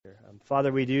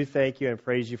Father, we do thank you and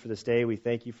praise you for this day. We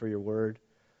thank you for your word.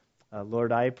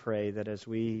 Lord, I pray that as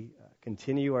we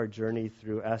continue our journey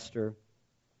through Esther,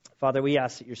 Father, we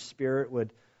ask that your Spirit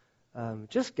would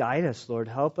just guide us, Lord.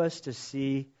 Help us to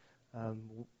see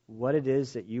what it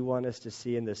is that you want us to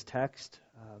see in this text.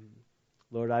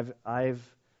 Lord,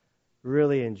 I've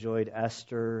really enjoyed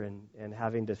Esther and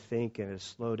having to think and to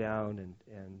slow down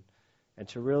and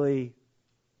to really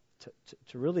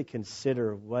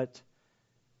consider what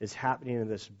is happening in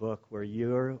this book where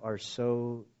you are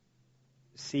so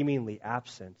seemingly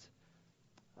absent.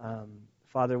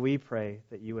 Father, we pray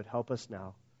that you would help us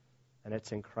now, and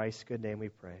it's in Christ's good name we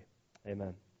pray.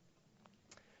 Amen.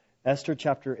 Esther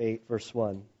chapter 8, verse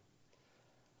 1.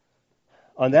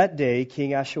 On that day,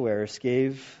 King Ahasuerus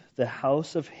gave the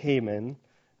house of Haman,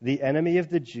 the enemy of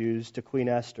the Jews, to Queen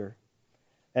Esther.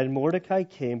 And Mordecai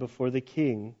came before the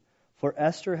king, for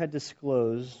Esther had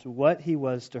disclosed what he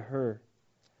was to her.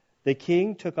 The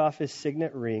king took off his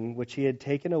signet ring, which he had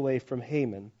taken away from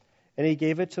Haman, and he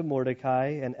gave it to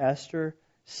Mordecai, and Esther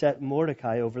set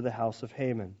Mordecai over the house of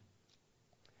Haman.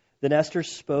 Then Esther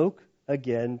spoke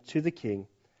again to the king,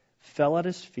 fell at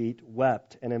his feet,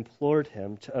 wept, and implored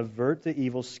him to avert the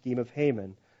evil scheme of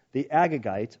Haman, the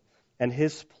Agagite, and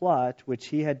his plot which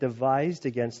he had devised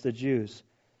against the Jews.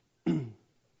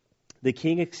 The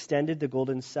king extended the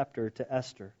golden scepter to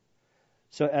Esther.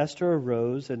 So Esther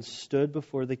arose and stood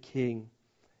before the king.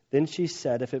 Then she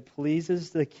said, "If it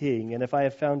pleases the king, and if I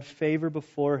have found favor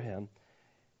before him,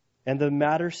 and the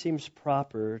matter seems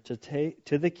proper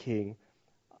to the king,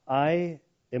 I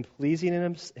am pleasing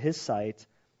in his sight,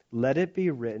 let it be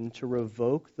written to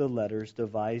revoke the letters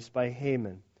devised by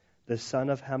Haman, the son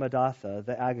of Hammedatha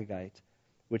the Agagite,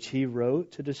 which he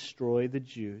wrote to destroy the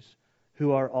Jews,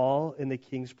 who are all in the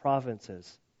king's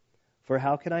provinces. For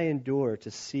how can I endure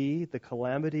to see the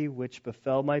calamity which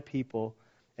befell my people,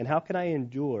 and how can I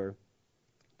endure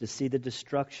to see the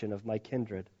destruction of my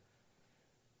kindred?"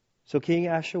 So King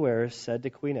Ahasuerus said to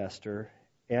Queen Esther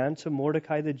and to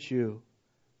Mordecai the Jew,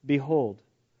 "Behold,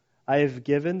 I have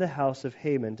given the house of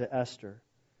Haman to Esther,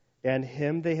 and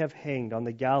him they have hanged on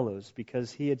the gallows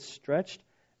because he had stretched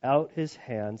out his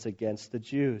hands against the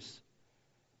Jews.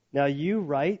 Now you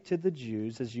write to the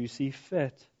Jews as you see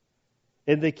fit,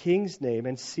 in the king's name,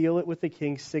 and seal it with the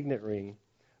king's signet ring.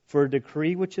 For a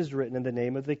decree which is written in the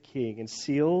name of the king and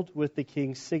sealed with the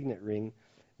king's signet ring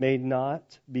may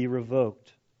not be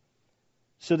revoked."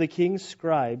 So the king's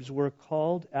scribes were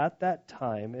called at that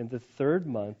time in the 3rd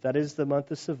month, that is the month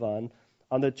of Sivan.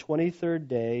 On the 23rd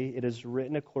day it is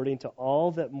written according to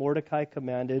all that Mordecai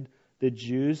commanded the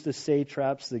Jews, the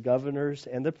satraps, the governors,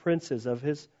 and the princes of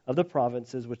the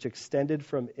provinces which extended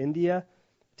from India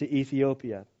to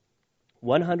Ethiopia.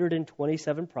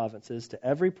 127 provinces, to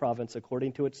every province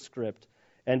according to its script,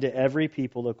 and to every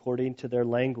people according to their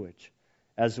language,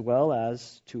 as well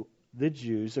as to the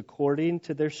Jews according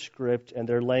to their script and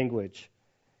their language.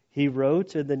 He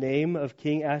wrote in the name of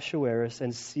King Ahasuerus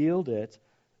and sealed it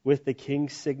with the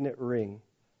king's signet ring,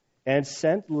 and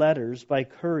sent letters by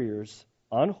couriers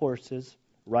on horses,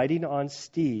 riding on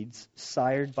steeds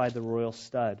sired by the royal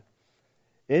stud.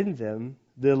 In them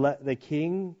the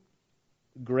king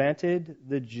granted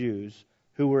the Jews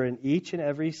who were in each and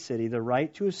every city the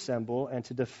right to assemble and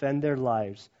to defend their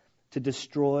lives, to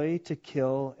destroy, to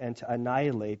kill, and to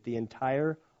annihilate the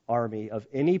entire army of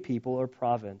any people or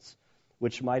province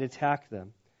which might attack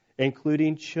them,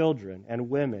 including children and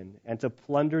women, and to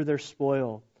plunder their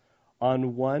spoil.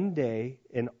 On one day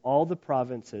in all the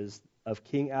provinces of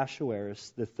King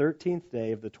Ahasuerus, the 13th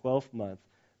day of the 12th month,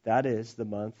 that is the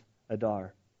month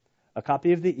Adar. A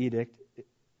copy of the edict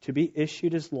to be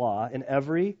issued as law in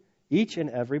each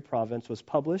and every province was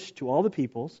published to all the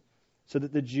peoples, so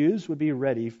that the Jews would be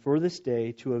ready for this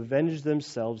day to avenge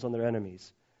themselves on their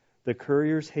enemies. The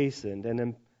couriers hastened, and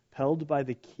impelled by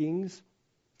the king's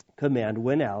command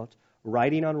went out,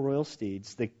 riding on royal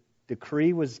steeds. The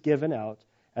decree was given out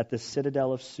at the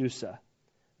citadel of Susa.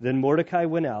 Then Mordecai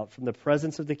went out from the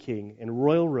presence of the king in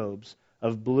royal robes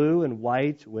of blue and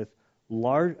white, with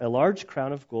a large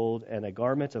crown of gold and a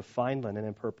garment of fine linen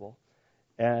and purple.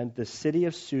 And the city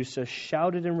of Susa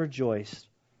shouted and rejoiced.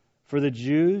 For the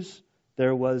Jews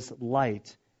there was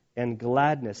light and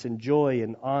gladness and joy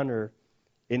and honor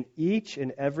in each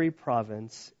and every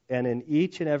province and in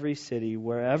each and every city.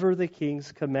 Wherever the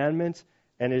king's commandment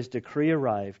and his decree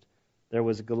arrived, there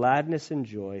was gladness and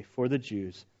joy for the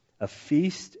Jews, a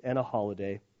feast and a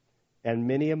holiday. And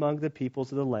many among the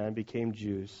peoples of the land became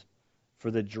Jews, for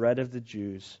the dread of the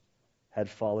Jews had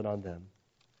fallen on them.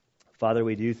 Father,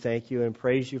 we do thank you and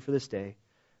praise you for this day.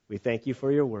 We thank you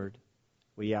for your word.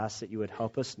 We ask that you would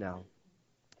help us now.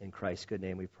 In Christ's good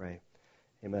name we pray.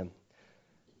 Amen.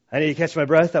 I need to catch my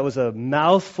breath. That was a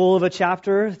mouthful of a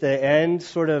chapter. The end,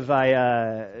 during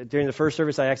the first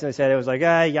service, I accidentally said it was like,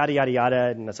 yada, yada, yada.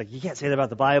 And it's like, you can't say that about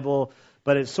the Bible.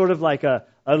 But it's sort of like a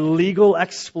legal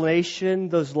explanation,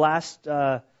 those last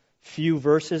few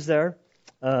verses there.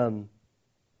 But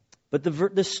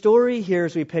the story here,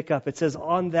 as we pick up, it says,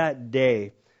 on that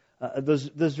day.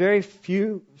 Those very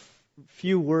few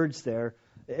words there,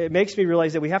 it makes me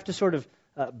realize that we have to sort of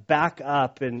back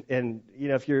up and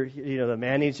if you're the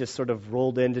Mannings just sort of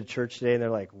rolled into church today and they're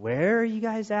like, where are you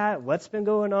guys at? What's been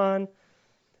going on?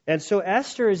 And so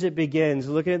Esther, as it begins,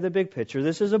 looking at the big picture,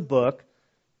 this is a book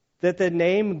that the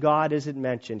name God isn't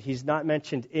mentioned. He's not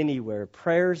mentioned anywhere.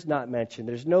 Prayer's not mentioned.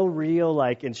 There's no real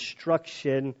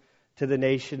instruction to the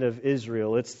nation of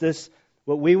Israel. It's this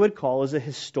what we would call as a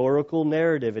historical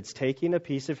narrative. It's taking a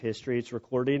piece of history. It's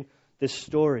recording this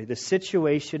story. The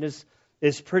situation is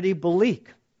pretty bleak.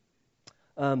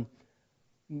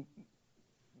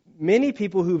 Many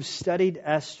people who've studied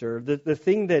Esther, the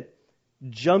thing that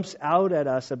jumps out at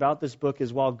us about this book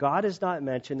is while God is not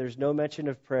mentioned, there's no mention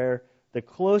of prayer. The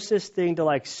closest thing to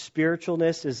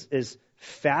spiritualness is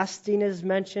fasting is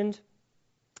mentioned.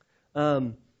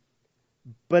 But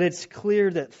it's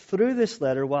clear that through this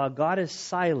letter, while God is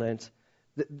silent,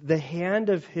 the hand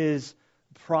of His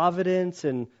providence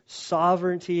and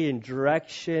sovereignty and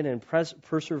direction and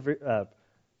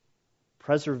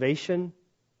preservation.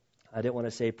 I didn't want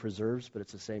to say preserves, but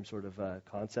it's the same sort of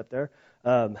concept there.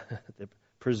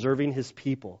 Preserving His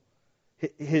people.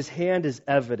 His hand is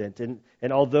evident. And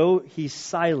although He's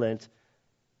silent,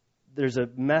 there's a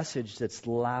message that's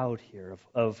loud here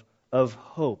of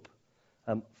hope.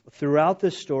 Throughout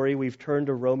this story, we've turned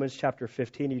to Romans chapter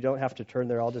 15. You don't have to turn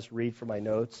there. I'll just read from my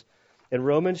notes. In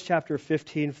Romans chapter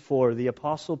 15:4, the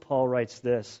Apostle Paul writes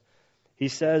this. He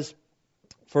says,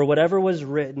 "For whatever was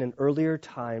written in earlier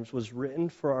times was written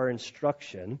for our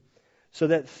instruction, so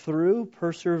that through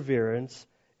perseverance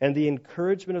and the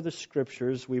encouragement of the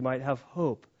Scriptures we might have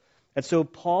hope." And so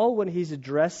Paul, when he's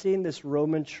addressing this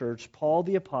Roman church, Paul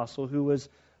the Apostle, who was,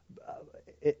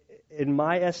 in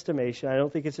my estimation, I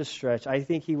don't think it's a stretch, I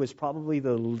think he was probably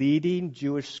the leading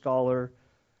Jewish scholar,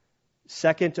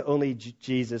 second to only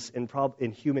Jesus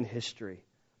in human history.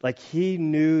 He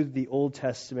knew the Old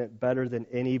Testament better than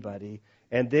anybody.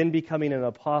 And then becoming an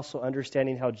apostle,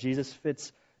 understanding how Jesus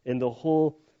fits in the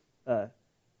whole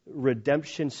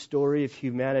redemption story of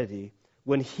humanity.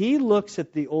 When he looks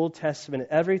at the Old Testament,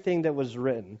 everything that was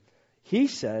written, he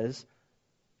says,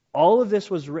 all of this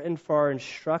was written for our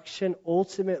instruction,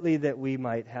 ultimately that we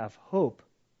might have hope.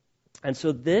 And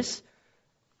so this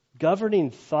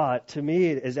governing thought, to me,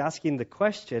 is asking the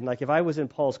question, if I was in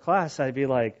Paul's class, I'd be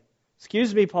like,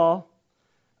 excuse me, Paul,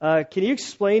 can you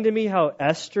explain to me how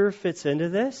Esther fits into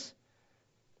this?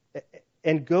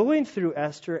 And going through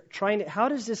Esther, how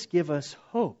does this give us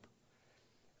hope?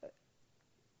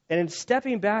 And in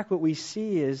stepping back, what we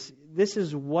see is this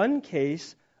is one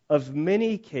case of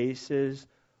many cases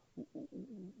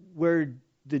where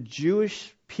the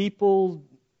Jewish people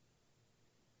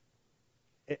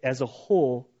as a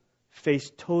whole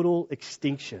faced total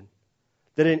extinction.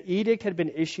 That an edict had been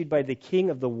issued by the king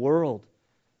of the world,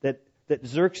 that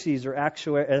Xerxes or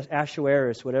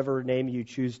Ahasuerus, whatever name you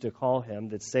choose to call him,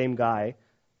 that same guy,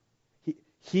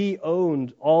 he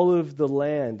owned all of the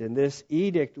land, and this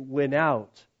edict went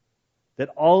out that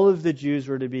all of the Jews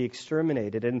were to be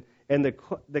exterminated. And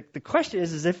the question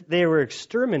is if they were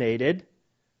exterminated,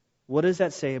 what does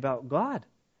that say about God?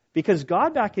 Because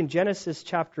God, back in Genesis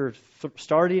chapter,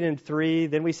 starting in 3,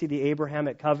 then we see the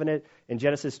Abrahamic covenant in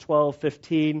Genesis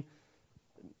 12:15,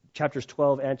 chapters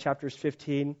 12 and chapters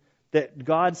 15, that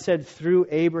God said through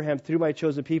Abraham, through my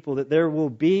chosen people, that there will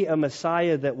be a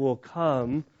Messiah that will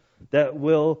come, that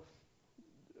will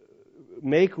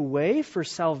make way for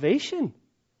salvation.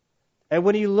 And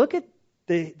when you look at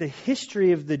the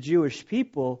history of the Jewish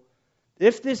people,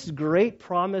 if this great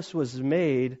promise was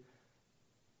made,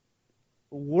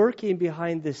 working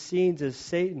behind the scenes is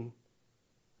Satan.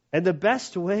 And the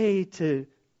best way to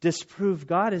disprove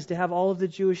God is to have all of the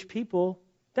Jewish people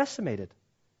decimated,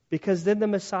 because then the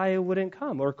Messiah wouldn't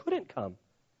come or couldn't come.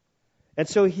 And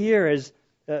so here, as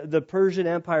the Persian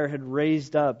Empire had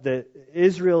raised up,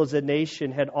 Israel as a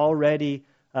nation had already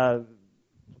a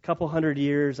couple hundred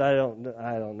years, I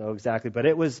don't know exactly, but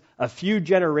it was a few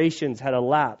generations had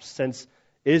elapsed since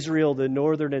Israel, the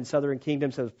northern and southern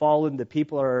kingdoms, have fallen. The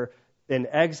people are in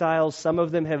exile. Some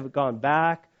of them have gone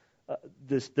back.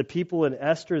 The people in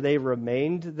Esther, they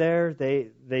remained there.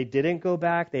 They didn't go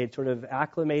back. They had sort of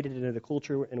acclimated into the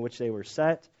culture in which they were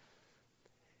set.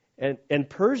 And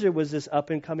Persia was this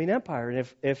up-and-coming empire. And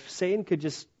if Satan could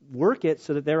just work it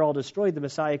so that they're all destroyed, the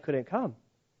Messiah couldn't come.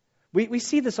 We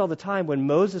see this all the time. When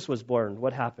Moses was born,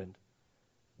 what happened?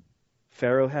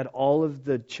 Pharaoh had all of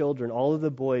the children, all of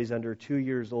the boys under 2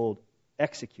 years old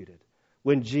executed.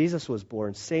 When Jesus was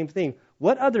born, same thing.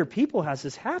 What other people has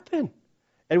this happen?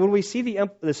 And when we see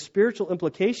the spiritual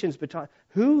implications,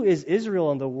 who is Israel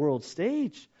on the world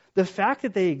stage? The fact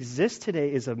that they exist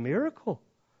today is a miracle.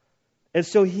 And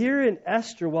so here in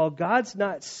Esther, while God's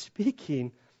not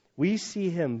speaking, we see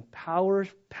him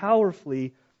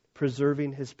powerfully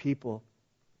preserving his people.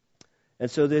 And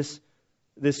so this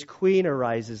queen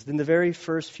arises. In the very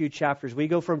first few chapters, we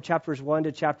go from chapters 1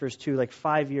 to chapters 2, like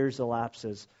 5 years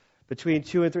elapses. Between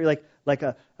 2 and 3, like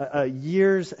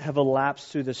years have elapsed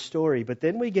through the story. But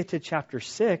then we get to chapter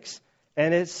 6,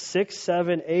 and it's 6,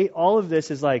 7, 8. All of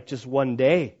this is like just one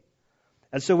day.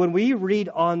 And so when we read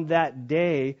on that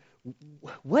day,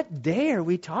 what day are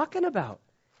we talking about?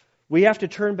 We have to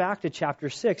turn back to chapter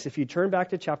 6. If you turn back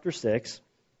to chapter 6,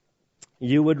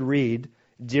 you would read,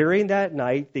 during that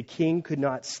night, the king could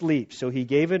not sleep. So he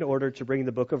gave an order to bring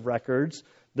the book of records,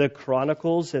 the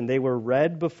chronicles, and they were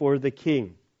read before the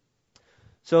king.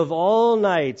 So of all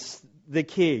nights, the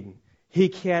king, he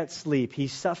can't sleep.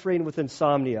 He's suffering with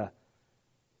insomnia.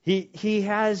 He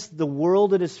has the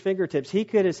world at his fingertips. He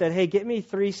could have said, hey, get me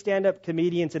 3 stand-up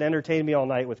comedians and entertain me all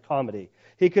night with comedy.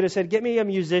 He could have said, get me a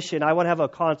musician. I want to have a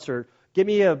concert. Get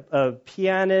me a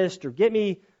pianist, or get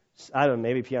me, I don't know,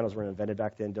 maybe pianos weren't invented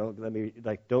back then.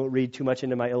 Don't read too much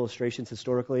into my illustrations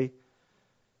historically.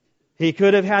 He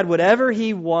could have had whatever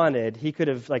he wanted. He could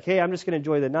have hey, I'm just going to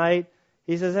enjoy the night.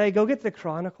 He says, hey, go get the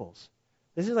Chronicles.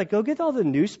 This is go get all the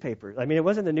newspapers. I mean, it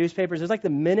wasn't the newspapers. It was the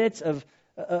minutes of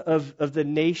the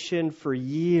nation for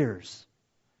years.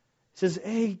 He says,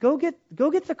 hey, go get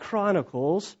the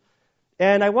Chronicles,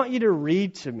 and I want you to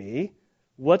read to me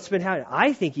what's been happening.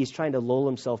 I think he's trying to lull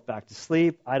himself back to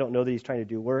sleep. I don't know that he's trying to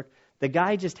do work. The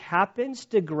guy just happens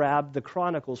to grab the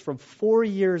Chronicles from 4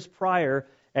 years prior,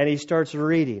 and he starts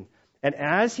reading. And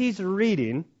as he's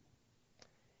reading,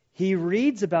 he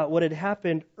reads about what had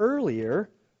happened earlier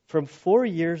from 4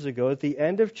 years ago at the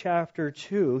end of chapter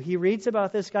 2. He reads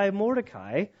about this guy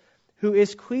Mordecai, who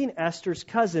is Queen Esther's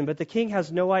cousin, but the king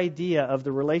has no idea of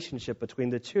the relationship between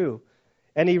the two.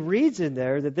 And he reads in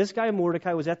there that this guy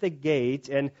Mordecai was at the gate,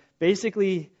 and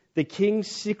basically the king's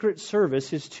secret service,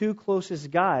 his 2 closest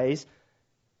guys,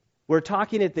 were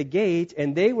talking at the gate,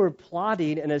 and they were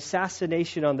plotting an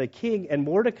assassination on the king, and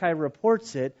Mordecai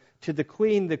reports it to the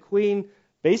queen. The queen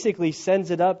basically sends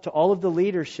it up to all of the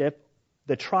leadership.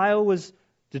 The trial was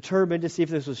determined to see if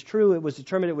this was true. It was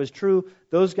determined it was true.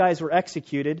 Those guys were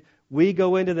executed. We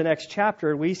go into the next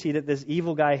chapter, and we see that this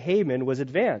evil guy Haman was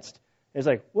advanced. And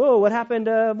it's whoa, what happened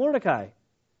to Mordecai?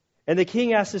 And the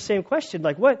king asked the same question,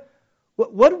 what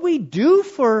do we do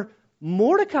for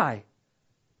Mordecai?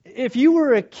 If you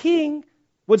were a king,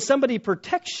 would somebody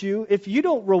protect you? If you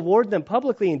don't reward them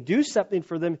publicly and do something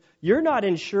for them, you're not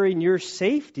ensuring your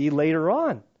safety later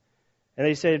on. And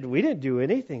they said, we didn't do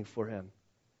anything for him.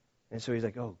 And so he's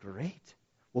oh, great.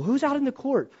 Well, who's out in the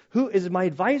court? Who is my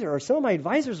advisor? Or some of my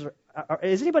advisors?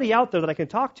 Is anybody out there that I can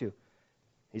talk to?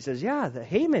 He says, yeah, the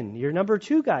Haman, your number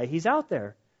 2 guy. He's out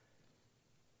there.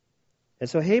 And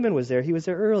so Haman was there. He was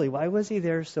there early. Why was he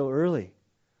there so early?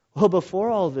 Well, before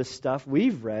all this stuff,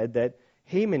 we've read that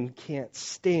Haman can't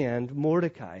stand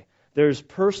Mordecai. There's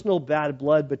personal bad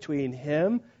blood between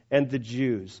him and the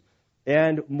Jews.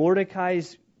 And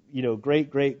Mordecai's,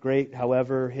 great,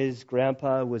 however, his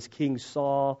grandpa was King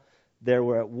Saul. They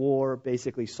were at war.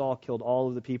 Basically, Saul killed all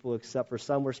of the people except for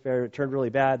some were spared. It turned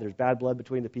really bad. There's bad blood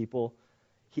between the people.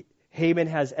 Haman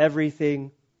has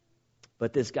everything,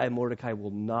 but this guy Mordecai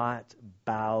will not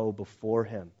bow before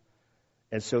him.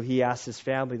 And so he asks his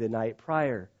family the night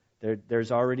prior.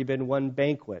 There's already been one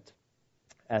banquet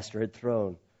Esther had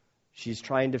thrown. She's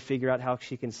trying to figure out how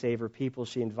she can save her people.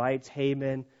 She invites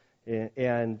Haman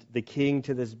and the king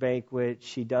to this banquet.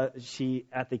 She,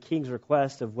 at the king's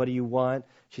request of what do you want,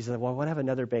 she said, well, I want to have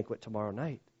another banquet tomorrow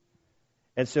night.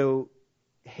 And so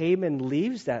Haman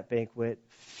leaves that banquet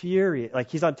furious.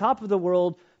 He's on top of the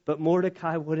world, but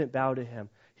Mordecai wouldn't bow to him.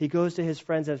 He goes to his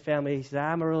friends and family. He says,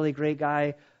 I'm a really great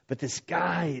guy, but this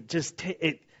guy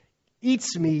it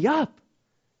eats me up.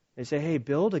 They say, hey,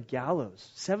 build a gallows,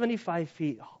 75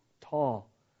 feet tall.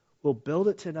 We'll build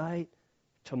it tonight.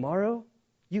 Tomorrow,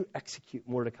 you execute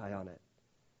Mordecai on it.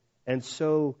 And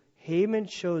so Haman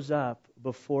shows up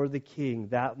before the king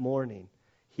that morning.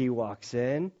 He walks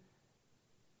in.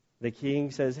 The king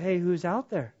says, hey, who's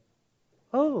out there?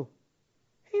 Oh,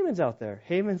 Haman's out there.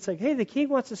 Haman's hey, the king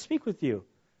wants to speak with you.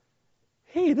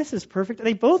 Hey, this is perfect.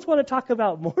 They both want to talk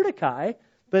about Mordecai.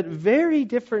 but very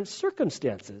different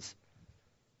circumstances.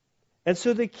 And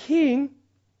so the king,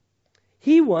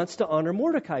 he wants to honor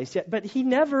Mordecai, but he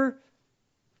never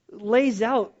lays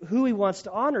out who he wants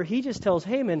to honor. He just tells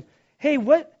Haman, hey,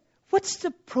 what's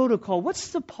the protocol? What's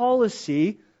the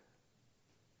policy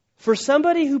for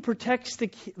somebody who protects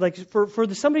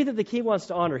for somebody that the king wants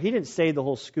to honor? He didn't say the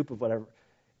whole scoop of whatever.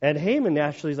 And Haman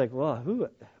naturally is like, well,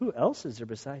 who else is there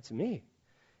besides me?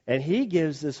 And he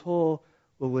gives this whole,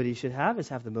 well, what he should have is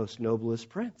have the most noblest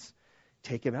prince.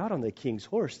 Take him out on the king's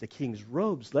horse, the king's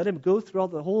robes. Let him go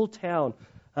throughout the whole town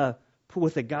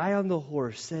with a guy on the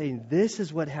horse saying, this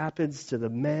is what happens to the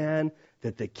man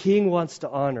that the king wants to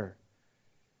honor.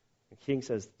 The king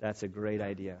says, that's a great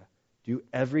idea. Do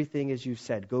everything as you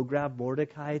said. Go grab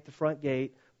Mordecai at the front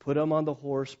gate, put him on the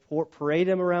horse, parade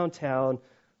him around town,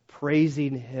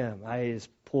 praising him. His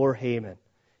poor Haman.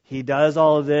 He does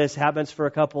all of this, happens for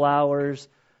a couple hours.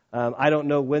 I don't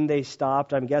know when they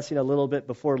stopped. I'm guessing a little bit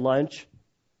before lunch.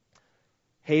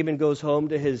 Haman goes home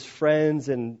to his friends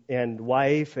and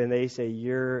wife, and they say,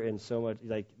 you're in so much,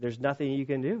 there's nothing you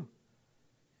can do.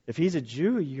 If he's a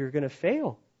Jew, you're going to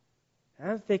fail.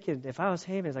 And I'm thinking, if I was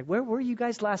Haman, it's like, where were you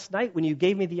guys last night when you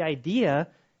gave me the idea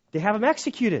to have him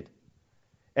executed?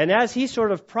 And as he's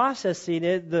sort of processing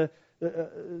it, the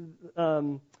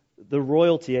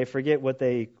royalty, I forget what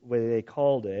they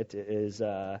called it, is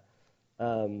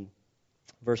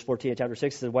verse 14 of chapter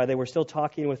 6 says, while they were still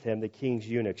talking with him, the king's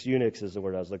eunuchs is the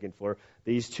word I was looking for,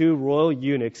 these two royal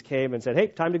eunuchs came and said, hey,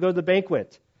 time to go to the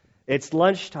banquet. It's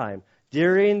lunchtime.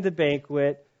 During the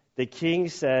banquet, the king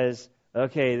says,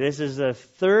 okay, this is the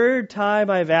third time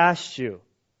I've asked you.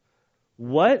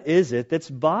 What is it that's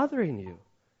bothering you?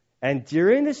 And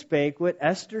during this banquet,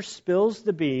 Esther spills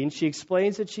the beans. She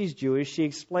explains that she's Jewish. She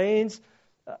explains,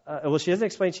 she doesn't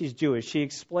explain she's Jewish. She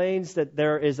explains that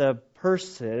there is a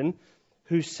person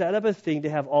who set up a thing to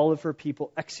have all of her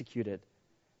people executed.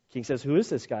 King says, who is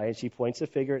this guy? And she points a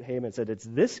finger at Haman and said, it's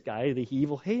this guy, the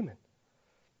evil Haman.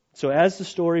 So as the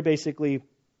story basically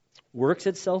works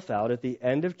itself out, at the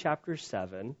end of chapter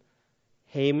 7,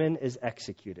 Haman is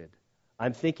executed.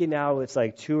 I'm thinking now it's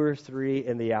like 2 or 3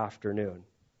 in the afternoon.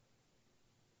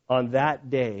 On that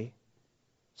day,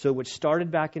 so which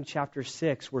started back in chapter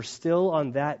 6, we're still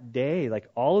on that day. Like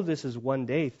all of this is one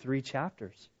day, 3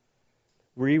 chapters.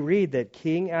 We read that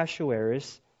King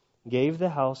Ahasuerus gave the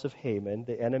house of Haman,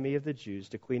 the enemy of the Jews,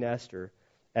 to Queen Esther,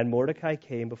 and Mordecai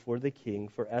came before the king,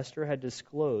 for Esther had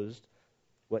disclosed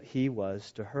what he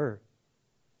was to her.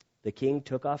 The king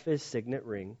took off his signet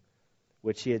ring,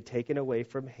 which he had taken away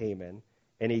from Haman,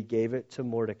 and he gave it to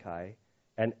Mordecai.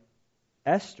 And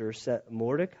Esther set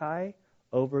Mordecai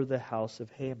over the house of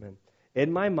Haman.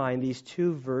 In my mind, these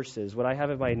 2 verses, what I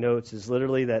have in my notes is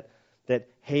literally that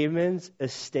Haman's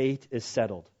estate is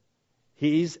settled.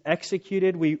 He's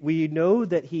executed. We know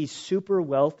that he's super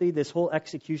wealthy. This whole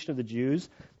execution of the Jews,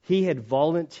 he had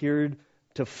volunteered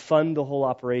to fund the whole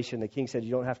operation. The king said,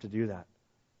 you don't have to do that.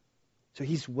 So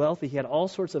he's wealthy. He had all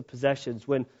sorts of possessions.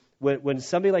 When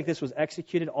somebody like this was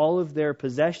executed, all of their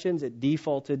possessions, it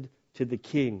defaulted to the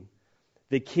king.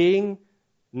 The king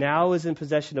now is in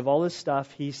possession of all this stuff.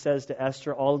 He says to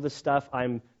Esther, all of this stuff,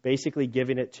 I'm basically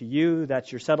giving it to you. That's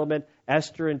your settlement.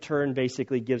 Esther, in turn,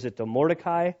 basically gives it to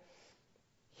Mordecai.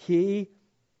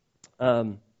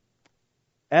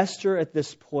 Esther, at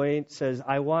this point, says,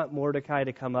 I want Mordecai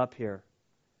to come up here.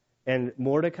 And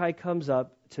Mordecai comes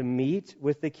up to meet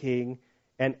with the king,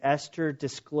 and Esther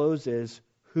discloses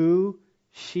who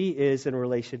she is in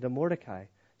relation to Mordecai.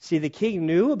 See, the king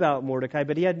knew about Mordecai,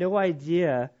 but he had no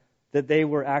idea that they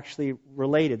were actually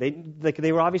related.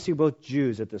 They were obviously both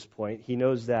Jews at this point. He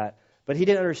knows that. But he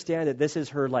didn't understand that this is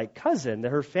her cousin,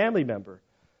 her family member.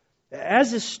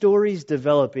 As the story's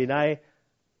developing,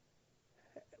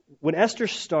 when Esther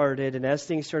started and as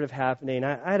things started happening,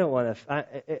 I don't want to,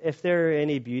 if there are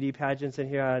any beauty pageants in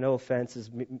here, no offense is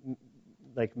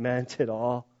meant at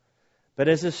all. But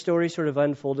as the story sort of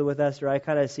unfolded with Esther, I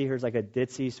kind of see her as like a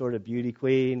ditzy sort of beauty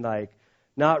queen,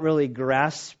 not really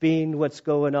grasping what's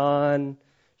going on.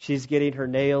 She's getting her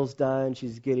nails done.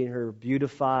 She's getting her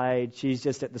beautified. She's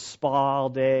just at the spa all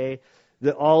day.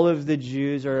 All of the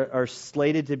Jews are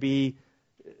slated to be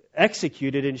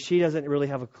executed, and she doesn't really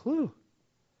have a clue.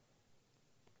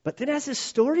 But then as the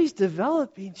story's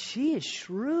developing, she is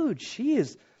shrewd. She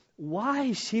is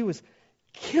wise. She was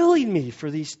killing me for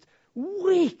these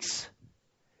weeks.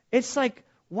 It's like,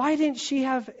 why didn't she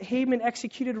have Haman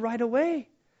executed right away?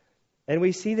 And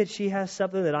we see that she has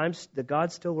something that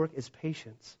God still works, is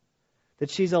patience. That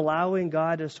she's allowing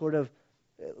God to sort of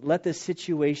let the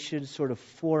situation sort of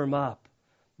form up.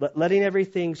 Letting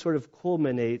everything sort of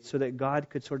culminate so that God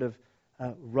could sort of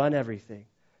run everything.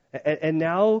 And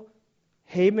now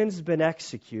Haman's been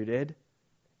executed.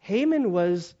 Haman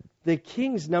was the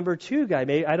king's number 2 guy.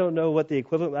 Maybe, I don't know what the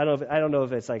equivalent. I don't know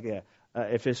if it's like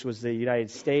if this was the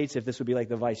United States, if this would be like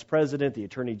the vice president, the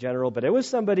attorney general. But it was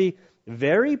somebody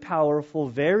very powerful,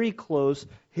 very close.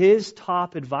 His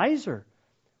top advisor.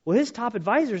 Well, his top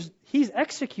advisor, he's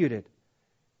executed.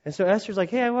 And so Esther's like,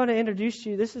 hey, I want to introduce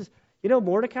you. This is,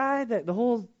 Mordecai,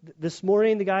 this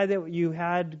morning, the guy that you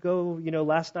had go,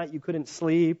 last night you couldn't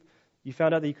sleep. You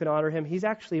found out that you could honor him. He's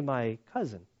actually my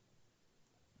cousin.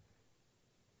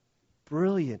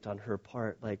 Brilliant on her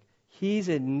part. Like, he's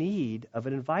in need of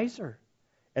an advisor.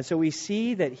 And so we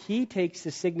see that he takes the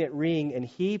signet ring and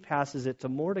he passes it to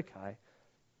Mordecai.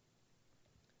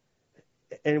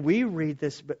 And we read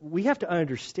this, but we have to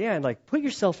understand, like, put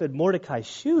yourself in Mordecai's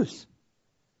shoes.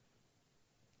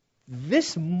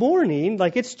 This morning,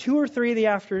 like it's 2 or 3 in the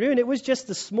afternoon, it was just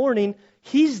this morning,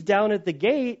 he's down at the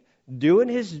gate doing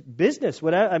his business.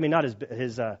 Not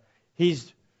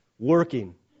he's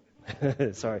working.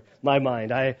 Sorry, my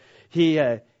mind.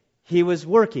 He was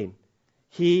working.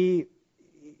 And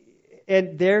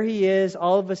there he is.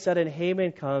 All of a sudden,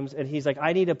 Haman comes and he's like,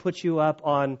 I need to put you up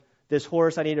on this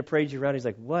horse. I need to parade you around. He's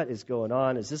like, what is going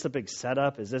on? Is this a big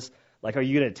setup? Is this like, are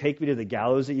you going to take me to the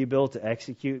gallows that you built to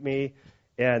execute me?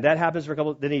 And that happens for a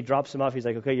couple. Then he drops him off. He's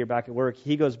like, okay, you're back at work.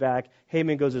 He goes back.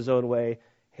 Haman goes his own way.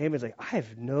 Haman's like, I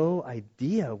have no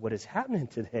idea what is happening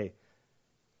today.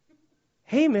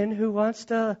 Haman, who wants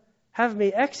to have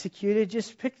me executed,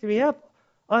 just picked me up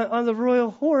on the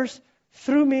royal horse,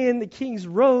 threw me in the king's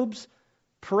robes,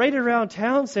 paraded around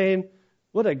town saying,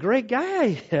 what a great guy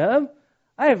I am.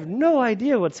 I have no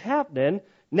idea what's happening.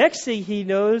 Next thing he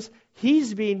knows,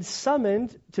 he's being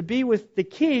summoned to be with the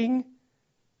king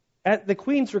at the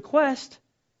queen's request.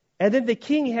 And then the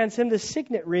king hands him the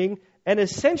signet ring and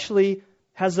essentially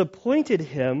has appointed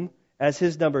him as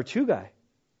his number 2 guy.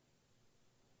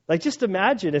 Like, just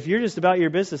imagine if you're just about your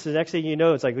business, the next thing you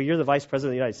know, it's like, well, you're the vice president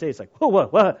of the United States. Like,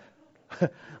 whoa.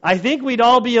 I think we'd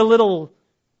all be a little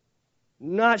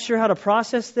not sure how to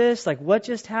process this. Like, what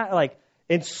just happened? Like,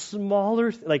 in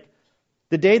smaller, like,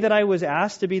 the day that I was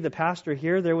asked to be the pastor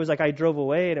here, there was like, I drove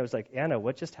away and it was like, Anna,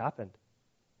 what just happened?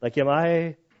 Like,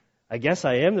 I guess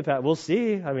I am the pastor. We'll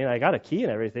see. I mean, I got a key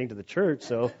and everything to the church,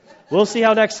 so we'll see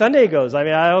how next Sunday goes. I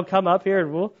mean, I'll come up here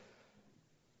and we'll.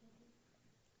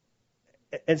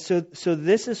 And so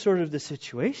this is sort of the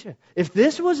situation. If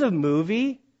this was a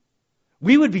movie,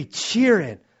 we would be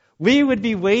cheering. We would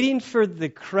be waiting for the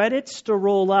credits to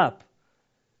roll up.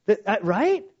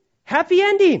 Right? Happy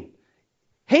ending.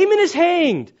 Haman is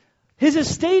hanged. His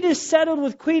estate is settled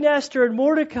with Queen Esther and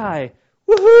Mordecai.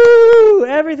 Woohoo!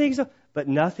 Everything's... But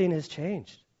nothing has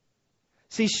changed.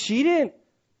 See, she didn't...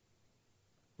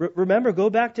 Remember, go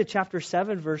back to chapter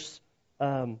 7, verse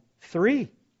 3.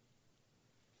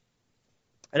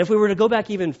 And if we were to go back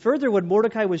even further, when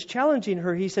Mordecai was challenging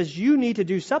her, he says, you need to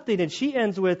do something. And she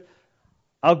ends with,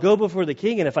 I'll go before the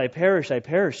king, and if I perish,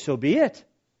 so be it.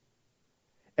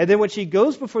 And then when she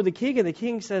goes before the king, and the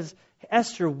king says,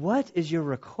 Esther, what is your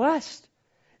request?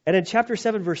 And in chapter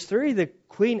 7, verse 3, the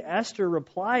Queen Esther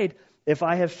replied, if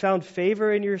I have found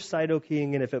favor in your sight, O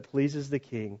king, and if it pleases the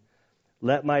king,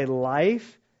 let my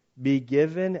life be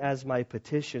given as my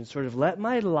petition. Sort of let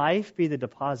my life be the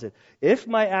deposit. If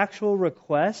my actual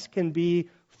request can be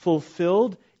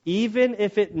fulfilled, even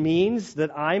if it means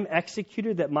that I'm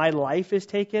executed, that my life is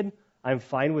taken, I'm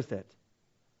fine with it.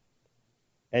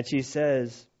 And she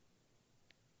says,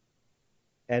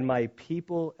 and my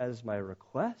people as my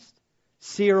request?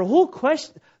 See, her whole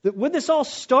question, when this all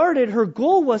started, her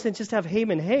goal wasn't just to have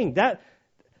Haman hanged.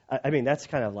 That's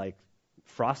kind of like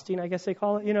frosting, I guess they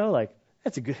call it, like,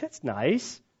 that's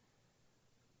nice.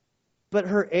 But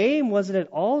her aim wasn't at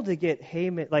all to get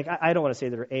Haman, like, I don't want to say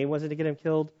that her aim wasn't to get him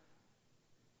killed,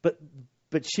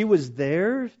 but she was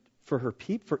there for her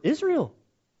people, for Israel,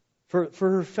 for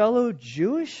her fellow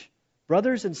Jewish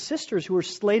brothers and sisters who were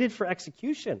slated for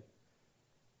execution.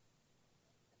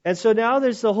 And so now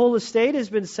the whole estate has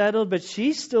been settled, but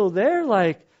she's still there.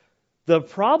 Like, the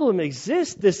problem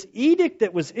exists. This edict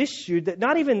that was issued, that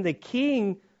not even the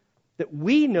king that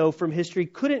we know from history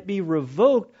couldn't be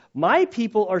revoked. My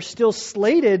people are still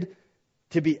slated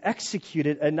to be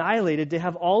executed, annihilated, to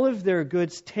have all of their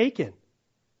goods taken.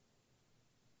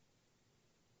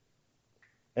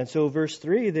 And so verse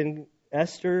 3, then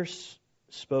Esther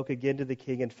spoke again to the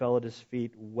king and fell at his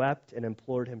feet, wept and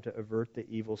implored him to avert the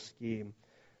evil scheme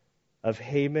of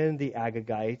Haman the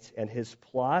Agagite and his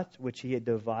plot which he had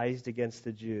devised against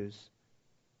the Jews.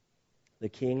 The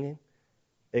king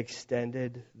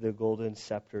extended the golden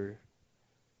scepter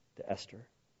to Esther.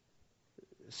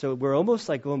 so we're almost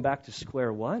like going back to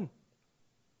square one.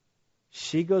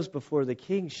 She goes before the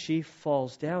king. She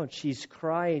falls down. She's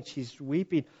crying. She's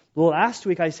weeping. Well, last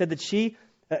week I said that she,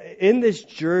 in this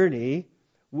journey,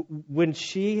 when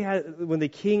the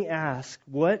king asked,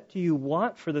 "What do you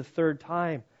want for the third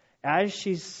time?" As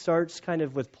she starts kind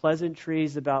of with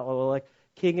pleasantries about, "Oh, like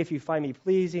King, if you find me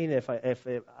pleasing, if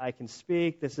I can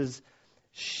speak,"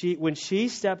 when she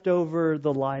stepped over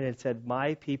the line and said,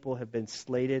 "My people have been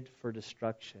slated for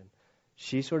destruction,"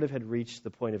 she sort of had reached the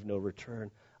point of no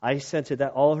return. I sensed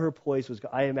that all her poise was.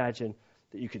 I imagine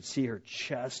that you could see her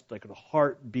chest, like her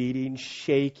heart beating,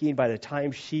 shaking. By the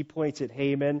time she points at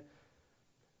Haman,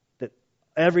 that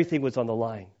everything was on the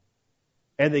line.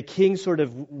 And the king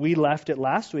we left it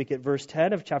last week at verse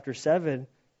 10 of chapter 7.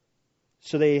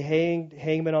 So they hanged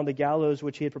Haman on the gallows,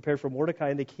 which he had prepared for Mordecai,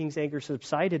 and the king's anger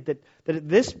subsided. That at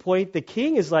this point, the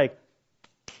king is like,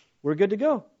 "We're good to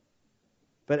go."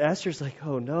 But Esther's like,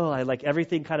 "Oh no,"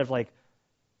 everything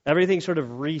sort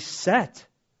of reset.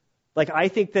 Like, I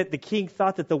think that the king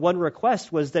thought that the one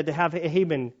request was that to have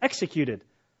Haman executed.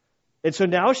 And so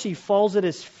now she falls at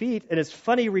his feet, and it's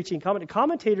funny reaching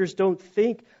commentators don't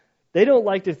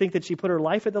like to think that she put her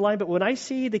life at the line, but when I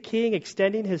see the king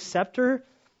extending his scepter,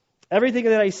 everything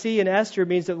that I see in Esther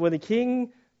means that when the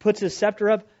king puts his scepter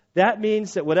up, that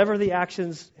means that whatever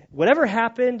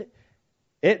happened,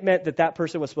 it meant that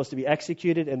person was supposed to be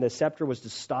executed, and the scepter was to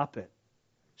stop it.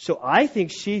 So I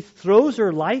think she throws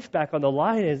her life back on the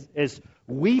line and is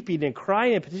weeping and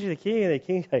crying and petitioning the king, and the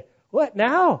king's like, "What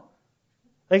now?"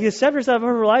 Like, the scepter's out of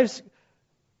her life.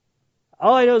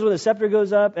 All I know is when the scepter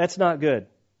goes up, that's not good.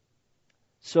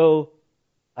 So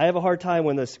I have a hard time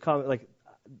when this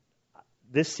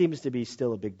seems to be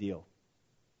still a big deal.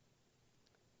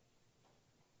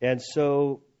 And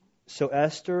so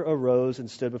Esther arose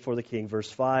and stood before the king. Verse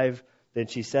 5, then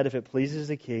she said, "If it pleases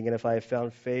the king, and if I have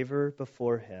found favor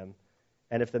before him,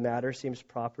 and if the matter seems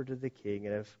proper to the king,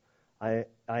 and if I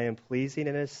am pleasing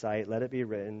in his sight, let it be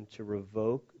written to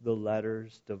revoke the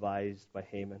letters devised by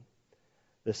Haman,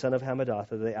 the son of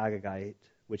Hammedatha the Agagite,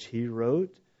 which he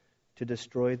wrote to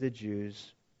destroy the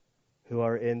Jews who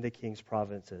are in the king's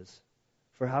provinces.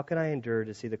 For how can I endure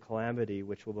to see the calamity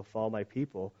which will befall my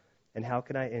people, and how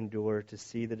can I endure to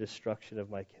see the destruction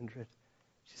of my kindred?"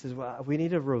 She says, "Well, we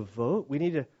need to revoke.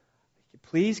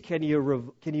 Please, can you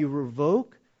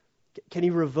revoke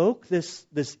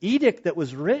this edict that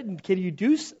was written? Can you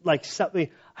do something?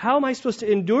 How am I supposed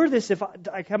to endure this?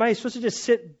 Am I supposed to just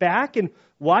sit back and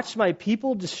watch my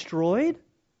people destroyed?"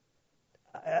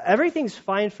 Everything's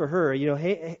fine for her.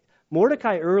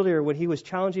 Mordecai earlier, when he was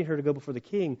challenging her to go before the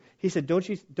king, he said,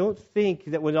 "Don't think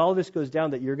that when all this goes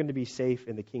down that you're going to be safe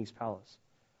in the king's palace."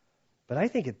 But I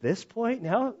think at this point,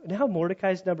 now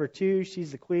Mordecai's number 2,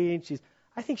 she's the queen.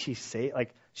 I think she's safe.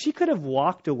 Like, she could have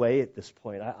walked away at this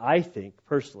point, I think,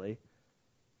 personally.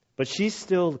 But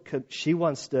she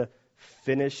wants to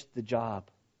finish the job.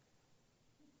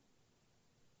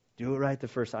 Do it right the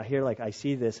first time. I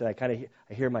see this, and I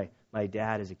hear my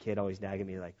dad as a kid always nagging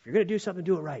me, like, "If you're going to do something,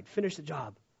 do it right. Finish the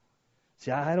job."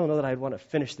 See, I don't know that I'd want to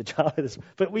finish the job.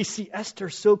 But we see Esther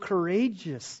so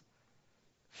courageous,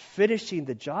 finishing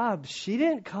the job. She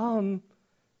didn't come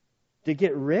to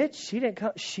get rich.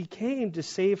 She came to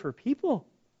save her people.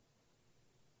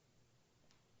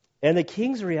 And the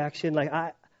king's reaction,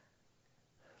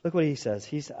 look what he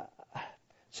says.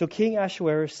 So King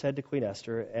Ahasuerus said to Queen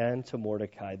Esther and to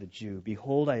Mordecai the Jew,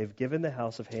 "Behold, I have given the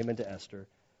house of Haman to Esther,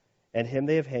 and him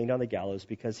they have hanged on the gallows,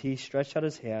 because he stretched out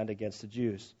his hand against the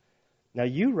Jews. Now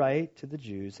you write to the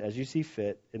Jews as you see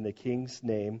fit in the king's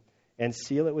name, and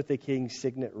seal it with the king's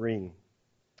signet ring.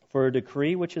 For a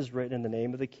decree which is written in the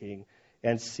name of the king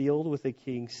and sealed with the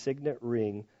king's signet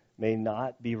ring may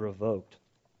not be revoked."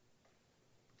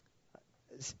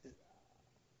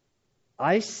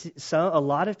 A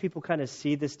lot of people kind of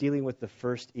see this dealing with the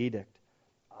first edict.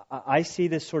 I see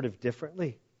this sort of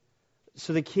differently.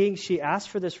 So the king, she asked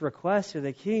for this request, and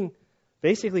the king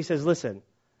basically says, "Listen,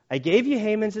 I gave you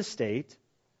Haman's estate.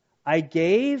 I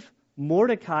gave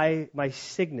Mordecai my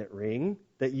signet ring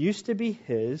that used to be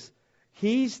his.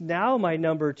 He's now my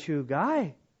number 2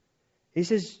 guy." He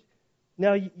says,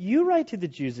 "Now you write to the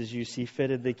Jews as you see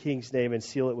fit in the king's name and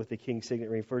seal it with the king's signet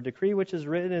ring. For a decree which is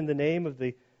written in the name of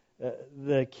the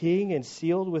king and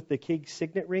sealed with the king's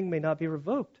signet ring may not be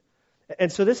revoked."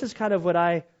 And so this is kind of what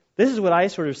I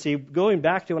sort of see. Going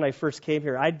back to when I first came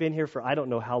here, I'd been here for I don't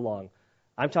know how long.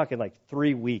 I'm talking like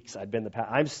 3 weeks.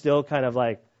 I'm still kind of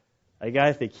like, I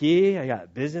got the key, I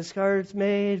got business cards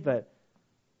made, but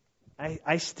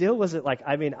I still wasn't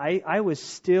I was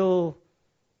still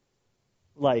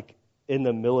like in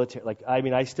the military. Like, I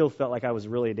mean, I still felt like I was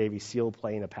really a Navy SEAL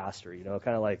playing a pastor, you know,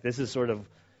 kind of like, this is sort of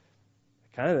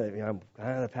I'm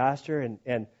kind of the pastor.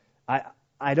 And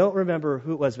I don't remember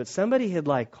who it was, but somebody had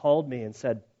like called me and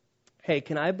said, hey,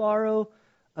 can I borrow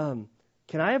the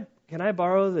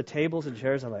tables and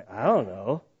chairs? I'm like, I don't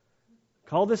know.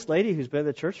 Call this lady who's been in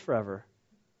the church forever.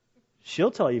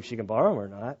 She'll tell you if she can borrow them or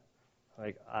not.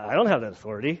 Like, I don't have that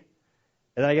authority.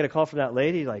 And I get a call from that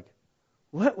lady like,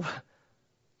 what?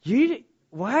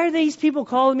 Why are these people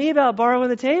calling me about borrowing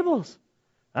the tables?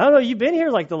 I don't know. You've been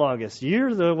here like the longest.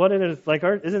 You're the one in it. Like,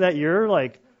 isn't that your,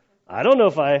 like, I don't know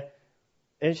if I.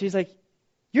 And she's like,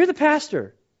 you're the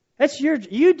pastor.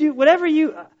 You do whatever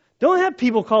you, don't have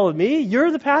people calling me.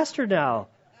 You're the pastor now.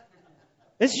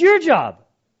 It's your job.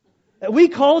 We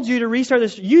called you to restart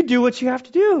this. You do what you have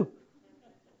to do.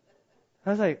 I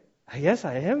was like, I guess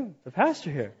I am the pastor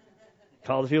here.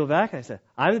 Called the people back and I said,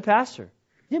 I'm the pastor.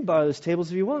 You can borrow those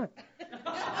tables if you want.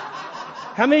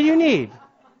 How many do you need?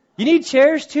 You need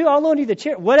chairs too? I'll loan you the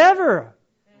chair. Whatever.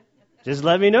 Just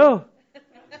let me know.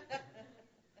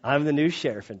 I'm the new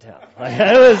sheriff in town. Like,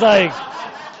 it was like,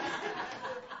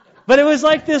 but it was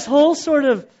like this whole sort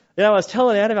of, I was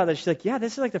telling Ann about this. She's like, yeah,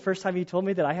 this is like the first time you told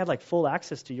me that I had like full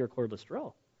access to your cordless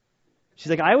drill. She's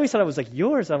like, I always thought it was like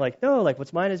yours. I'm like, no, like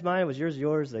what's mine is mine, what's yours is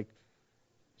yours. Like,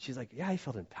 she's like, yeah, I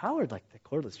felt empowered. Like the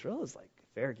cordless drill is like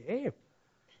fair game.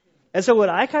 And so what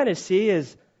I kind of see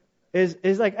is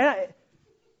like,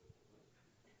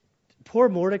 poor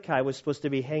Mordecai was supposed to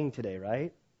be hanged today,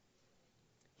 right?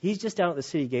 He's just down at the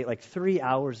city gate like 3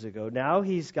 hours ago. Now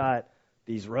he's got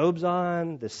these robes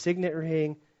on, the signet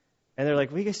ring, and they're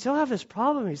like, we still have this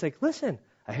problem. He's like, listen,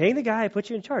 I hang the guy, I put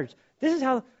you in charge. This is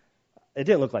how, it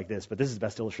didn't look like this, but this is the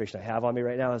best illustration I have on me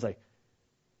right now. I was like,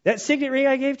 that signet ring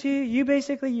I gave to you, you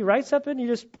write something, you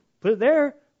just put it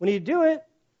there. When you do it,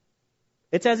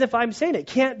 it's as if I'm saying it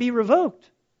can't be revoked.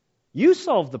 You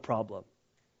solved the problem.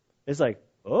 It's like,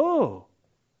 oh,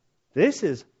 this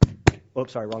is,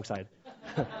 sorry, wrong side.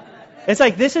 It's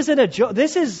like, this isn't a joke.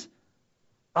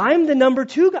 I'm the number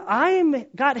 2 guy. I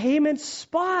got Haman's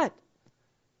spot.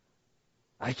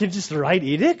 I can just write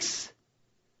edicts.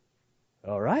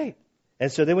 All right.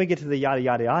 And so then we get to the yada,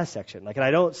 yada, yada section. Like, and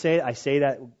I say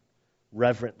that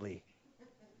reverently.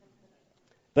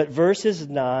 But verses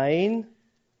 9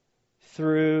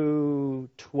 through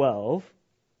 12,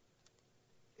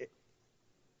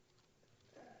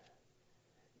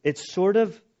 it sort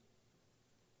of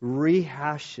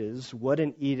rehashes what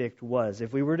an edict was.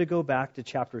 If we were to go back to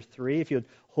chapter 3, if you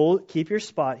would keep your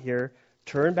spot here,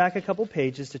 turn back a couple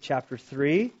pages to chapter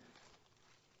 3.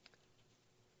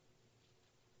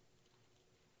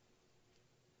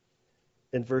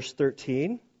 In verse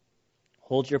 13,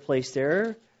 hold your place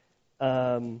there.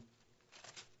 And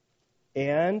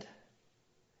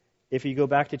if you go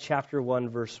back to chapter 1,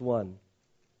 verse 1,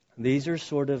 these are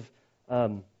sort of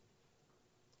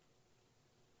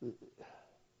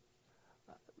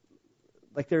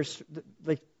there's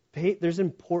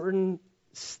important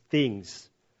things.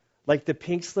 Like the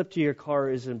pink slip to your car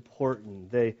is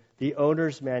important. The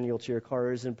owner's manual to your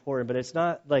car is important, but it's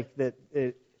not like that.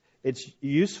 It's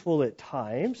useful at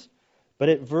times. But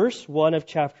at verse 1 of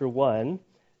chapter 1,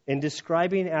 in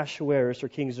describing Ahasuerus or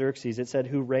King Xerxes, it said,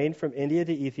 who reigned from India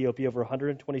to Ethiopia over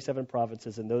 127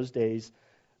 provinces in those days,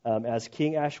 as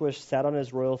King Ahasuerus sat on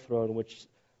his royal throne, which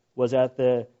was at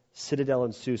the citadel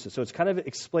in Susa. So it's kind of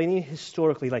explaining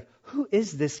historically, like, who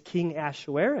is this King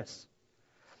Ahasuerus?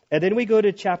 And then we go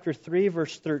to chapter 3,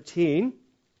 verse 13,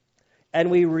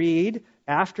 and we read,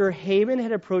 after Haman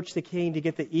had approached the king to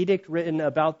get the edict written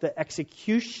about the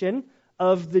execution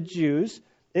of the Jews,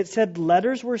 it said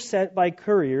letters were sent by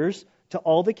couriers to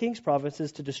all the king's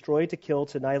provinces to destroy, to kill,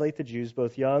 to annihilate the Jews,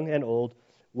 both young and old,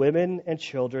 women and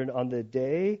children, on the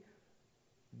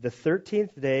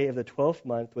 13th day of the 12th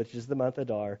month, which is the month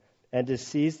Adar, and to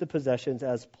seize the possessions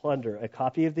as plunder. A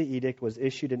copy of the edict was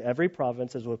issued in every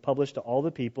province, as was published to all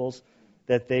the peoples,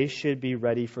 that they should be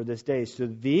ready for this day. So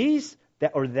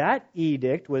that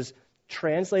edict was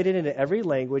translated into every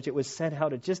language. It was sent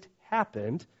out. It just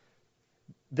happened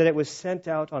that it was sent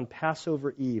out on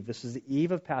Passover Eve. This is the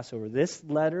eve of Passover. This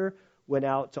letter went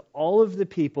out to all of the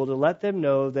people to let them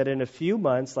know that in a few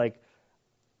months, like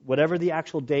whatever the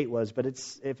actual date was, but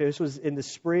if this was in the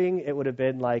spring, it would have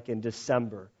been like in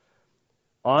December.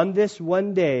 On this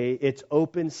one day, it's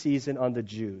open season on the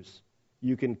Jews.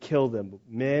 You can kill them,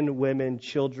 men, women,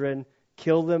 children,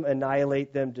 kill them,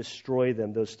 annihilate them, destroy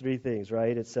them. Those 3 things,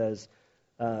 right? It says,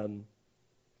 we'll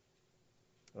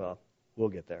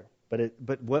get there.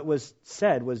 But what was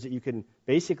said was that you can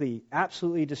basically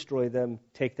absolutely destroy them,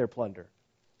 take their plunder.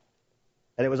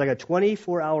 And it was like a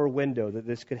 24-hour window that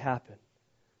this could happen.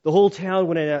 The whole town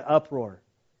went in an uproar.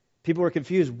 People were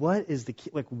confused. What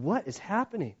is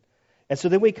happening? And so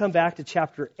then we come back to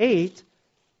chapter 8,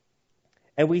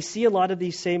 and we see a lot of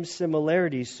these same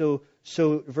similarities. So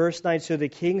verse 9, so the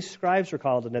king's scribes were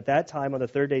called, and at that time, on the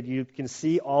third day, you can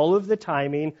see all of the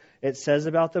timing. It says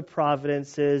about the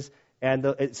providences, and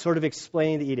it's sort of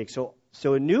explaining the edict.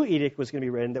 So a new edict was going to be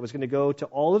written that was going to go to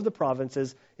all of the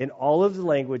provinces in all of the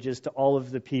languages to all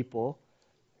of the people.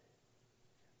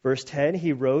 Verse 10,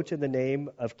 he wrote in the name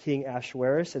of King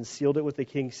Ahasuerus and sealed it with the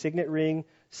king's signet ring,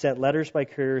 sent letters by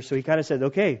couriers. So he kind of said,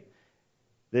 okay,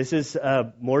 this is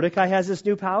Mordecai has this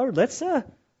new power. Let's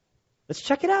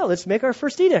check it out. Let's make our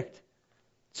first edict.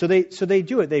 So they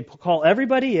do it. They call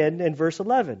everybody in verse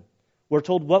 11. We're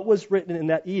told what was written in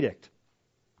that edict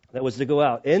that was to go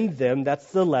out. In them,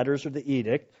 that's the letters or the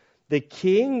edict, the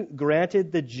king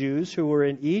granted the Jews who were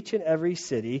in each and every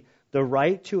city the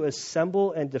right to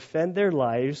assemble and defend their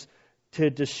lives, to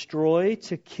destroy,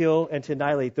 to kill, and to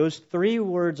annihilate. Those three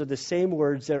words are the same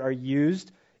words that are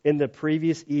used in the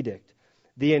previous edict.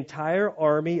 The entire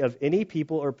army of any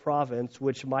people or province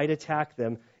which might attack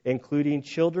them, including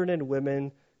children and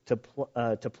women, to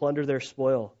plunder their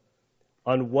spoil.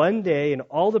 On one day in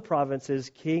all the provinces,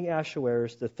 King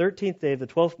Ahasuerus, the 13th day of the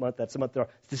 12th month, that's the month there,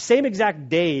 it's the same exact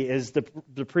day as the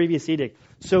previous edict.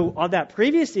 So on that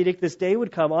previous edict, this day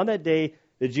would come. On that day,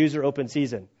 the Jews are open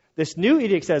season. This new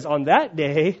edict says on that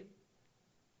day,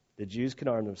 the Jews can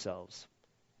arm themselves.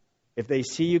 If they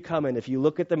see you coming, if you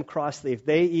look at them crossly, if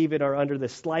they even are under the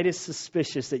slightest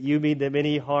suspicion that you mean them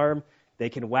any harm, they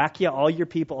can whack you, all your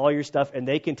people, all your stuff, and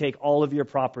they can take all of your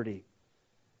property.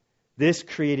 This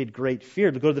created great fear.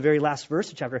 To go to the very last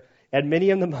verse of chapter, and many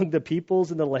of them among the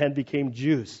peoples in the land became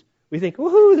Jews. We think,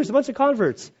 woohoo, there's a bunch of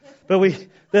converts. But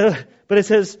it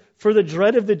says, for the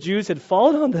dread of the Jews had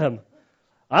fallen on them.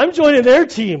 I'm joining their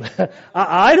team.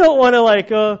 I don't want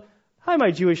to hi,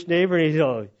 my Jewish neighbor. And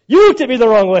you looked at me the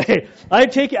wrong way. I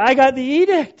got the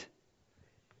edict.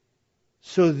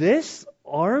 So this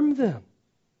armed them.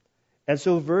 And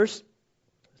so verse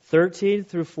 13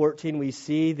 through 14, we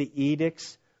see the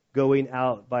edicts going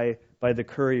out by the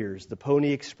couriers, the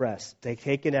Pony Express. They're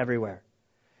taken everywhere.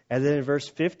 And then in verse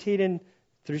 15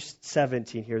 through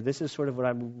 17 here, this is sort of what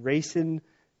I'm racing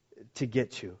to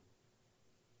get to.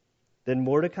 Then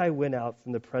Mordecai went out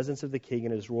from the presence of the king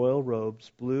in his royal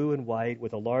robes, blue and white,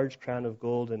 with a large crown of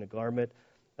gold and a garment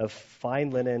of fine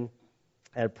linen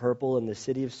and purple, and the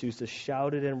city of Susa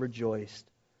shouted and rejoiced.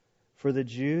 For the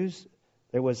Jews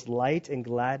there was light and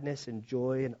gladness and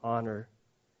joy and honor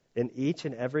in each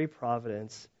and every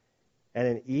province and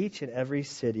in each and every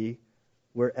city,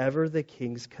 wherever the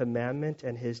king's commandment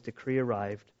and his decree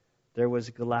arrived, there was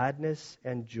gladness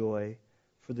and joy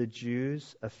for the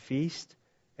Jews, a feast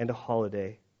and a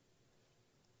holiday.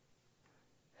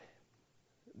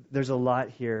 There's a lot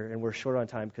here, and we're short on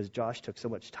time because Josh took so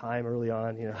much time early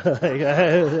on.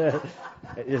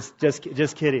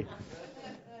 Just kidding.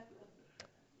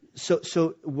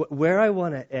 So where I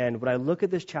want to end, when I look at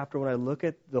this chapter, when I look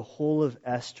at the whole of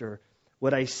Esther,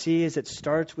 what I see is it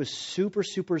starts with super,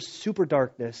 super, super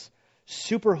darkness,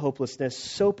 super hopelessness,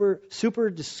 super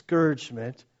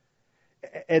discouragement.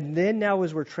 And then now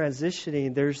as we're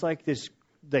transitioning, there's this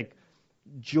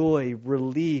joy,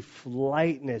 relief,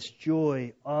 lightness,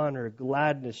 joy, honor,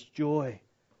 gladness, joy.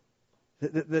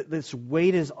 This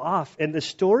weight is off. And the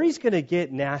story's going to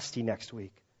get nasty next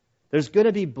week. There's going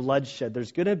to be bloodshed.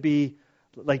 There's going to be,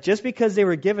 just because they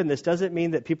were given this doesn't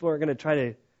mean that people are going to try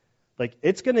to,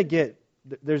 it's going to get,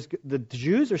 the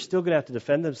Jews are still going to have to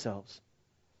defend themselves.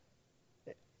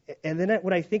 And then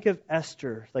when I think of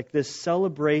Esther, this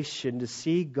celebration to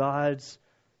see God's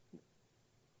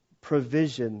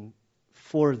provision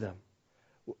for them.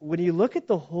 When you look at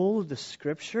the whole of the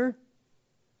Scripture,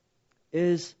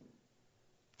 the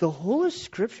whole of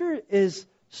Scripture is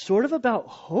sort of about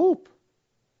hope.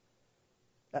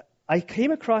 I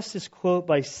came across this quote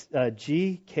by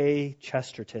G.K.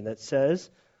 Chesterton that says,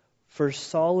 for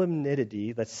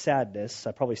solemnity, that's sadness,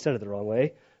 I probably said it the wrong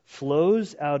way,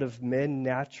 flows out of men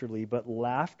naturally, but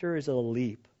laughter is a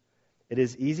leap. It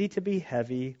is easy to be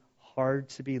heavy, hard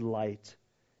to be light.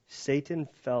 Satan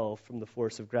fell from the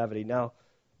force of gravity. Now,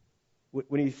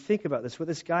 when you think about this, what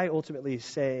this guy ultimately is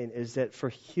saying is that for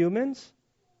humans,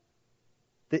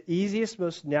 the easiest,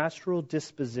 most natural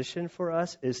disposition for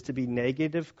us is to be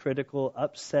negative, critical,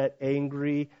 upset,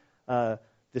 angry. The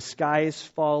sky is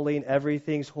falling.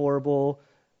 Everything's horrible.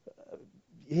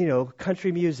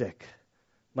 Country music.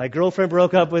 My girlfriend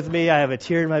broke up with me. I have a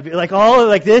tear in my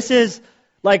this is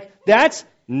that's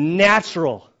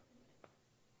natural.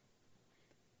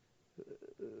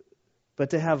 But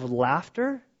to have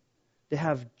laughter, to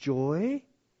have joy,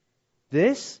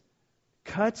 this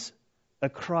cuts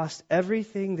across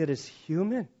everything that is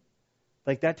human.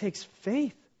 Like, that takes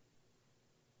faith.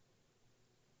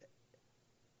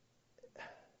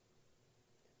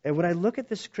 And when I look at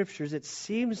the scriptures, it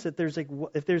seems that there's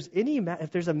if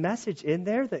there's a message in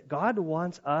there that God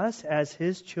wants us as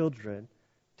His children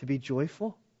to be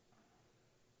joyful.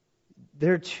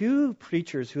 There are two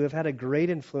preachers who have had a great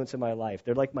influence in my life.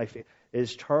 They're like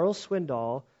is Charles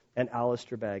Swindoll and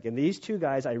Alistair Begg. And these two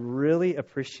guys I really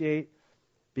appreciate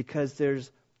because there's,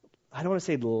 I don't want to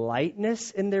say lightness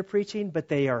in their preaching, but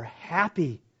they are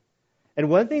happy. And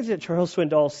one thing that Charles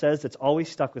Swindoll says that's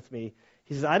always stuck with me,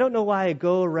 he says, I don't know why I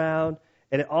go around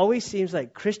and it always seems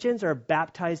like Christians are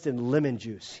baptized in lemon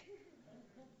juice.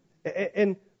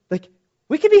 And like,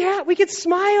 we can be happy, we can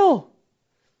smile.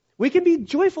 We can be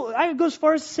joyful. I go as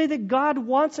far as to say that God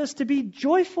wants us to be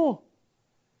joyful.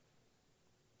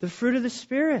 The fruit of the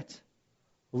Spirit.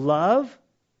 Love,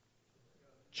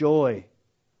 joy.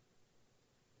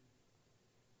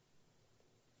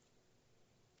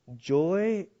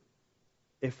 Joy,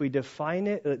 if we define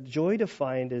it, joy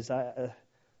defined is, I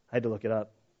had to look it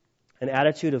up, an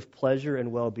attitude of pleasure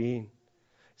and well-being.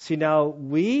 See, now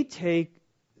we take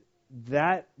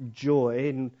that joy,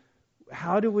 and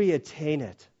how do we attain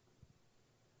it?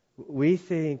 We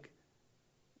think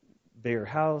bigger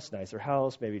house, nicer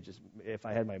house, maybe just if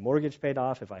I had my mortgage paid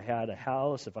off, if I had a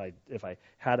house, if I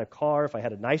had a car, if I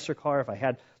had a nicer car, if I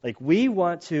had, like, we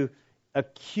want to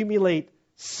accumulate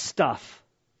stuff.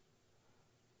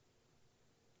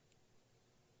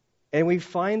 And we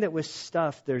find that with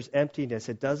stuff, there's emptiness.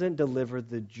 It doesn't deliver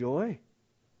the joy.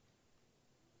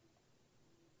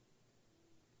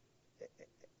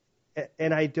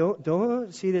 And I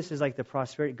don't see this as like the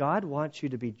prosperity. God wants you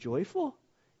to be joyful.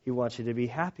 He wants you to be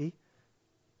happy.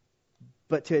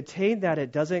 But to attain that,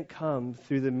 it doesn't come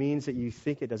through the means that you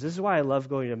think it does. This is why I love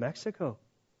going to Mexico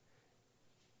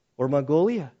or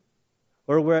Mongolia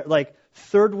or where, like,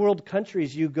 third world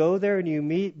countries. You go there and you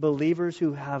meet believers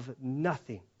who have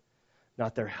nothing.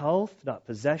 Not their health, not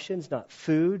possessions, not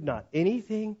food, not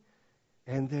anything.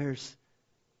 And there's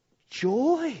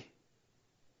joy.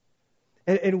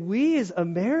 And we as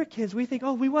Americans, we think,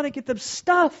 oh, we want to get them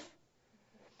stuff.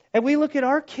 And we look at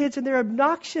our kids and they're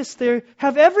obnoxious. They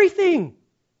have everything.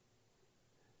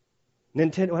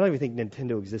 Nintendo, I don't even think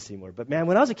Nintendo exists anymore. But man,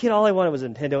 when I was a kid, all I wanted was a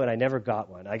Nintendo and I never got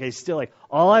one. Like, I still, like,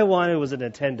 all I wanted was a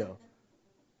Nintendo.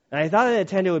 And I thought that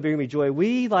Nintendo would bring me joy.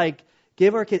 We, like,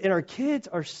 give our kids, and our kids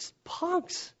are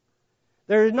punks.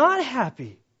 They're not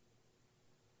happy.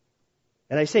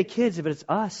 And I say kids, but it's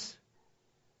us.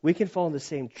 We can fall in the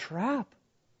same trap.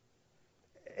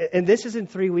 And this is in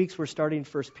 3 weeks. We're starting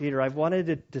 1 Peter. I've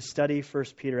wanted to study 1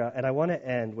 Peter out, and I want to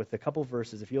end with a couple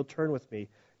verses. If you'll turn with me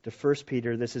to 1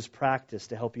 Peter, this is practice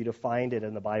to help you to find it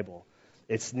in the Bible.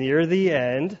 It's near the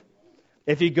end.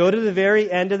 If you go to the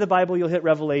very end of the Bible, you'll hit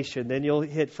Revelation. Then you'll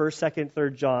hit 1st, 2nd,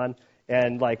 3rd John.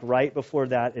 And like right before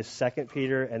that is 2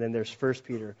 Peter, and then there's 1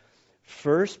 Peter.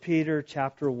 1 Peter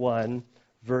chapter 1,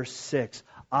 verse 6.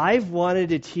 I've wanted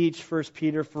to teach 1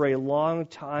 Peter for a long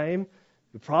time,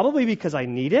 probably because I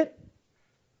need it.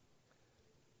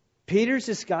 Peter's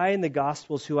this guy in the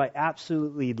Gospels who I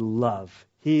absolutely love.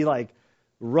 He like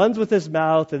runs with his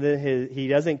mouth, and then he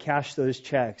doesn't cash those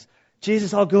checks.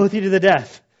 Jesus, I'll go with you to the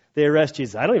death. They arrest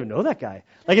Jesus. I don't even know that guy.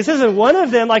 Like, it says in one of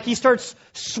them, like, he starts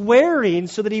swearing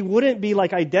so that he wouldn't be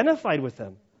like identified with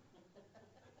them.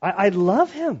 I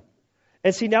love him.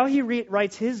 And see, now he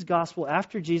writes his gospel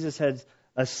after Jesus has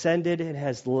ascended and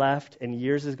has left and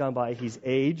years has gone by. He's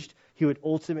aged. He would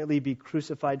ultimately be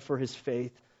crucified for his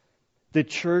faith. The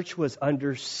church was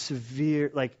under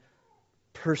severe, like,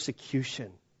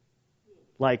 persecution.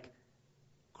 Like,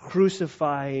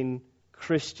 crucifying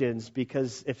Christians,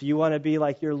 because if you want to be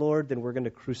like your Lord, then we're going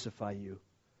to crucify you.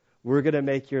 We're going to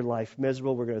make your life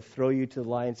miserable. We're going to throw you to the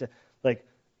lions. Like,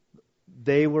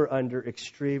 they were under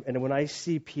extreme. And when I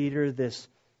see Peter,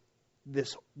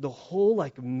 the whole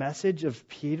like message of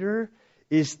Peter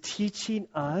is teaching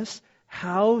us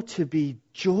how to be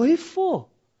joyful,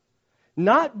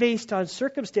 not based on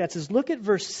circumstances. Look at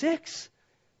verse 6.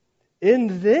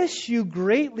 In this you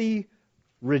greatly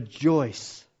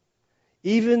rejoice,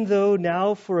 even though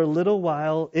now for a little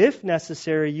while, if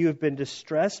necessary, you have been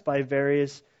distressed by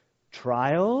various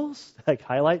trials, like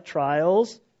highlight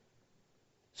trials,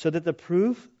 so that the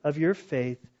proof of your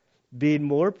faith, being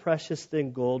more precious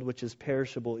than gold, which is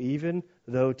perishable, even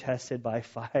though tested by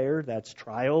fire, that's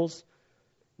trials,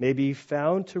 may be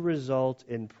found to result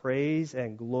in praise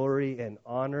and glory and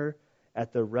honor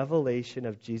at the revelation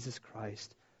of Jesus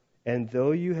Christ. And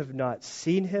though you have not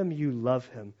seen him, you love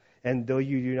him. And though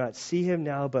you do not see him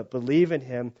now, but believe in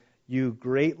him, you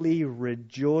greatly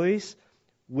rejoice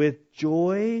with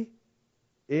joy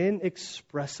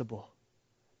inexpressible.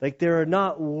 Like there are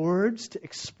not words to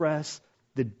express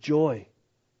the joy.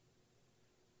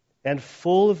 And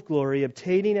full of glory,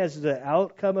 obtaining as the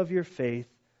outcome of your faith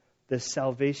the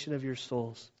salvation of your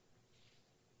souls.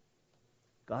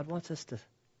 God wants us to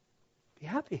be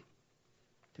happy,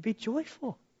 to be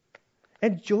joyful.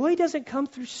 And joy doesn't come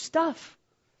through stuff.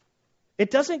 It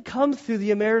doesn't come through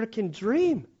the American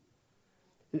dream.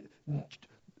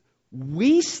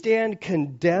 We stand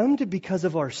condemned because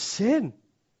of our sin.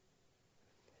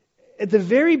 At the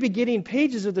very beginning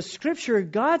pages of the Scripture,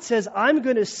 God says, I'm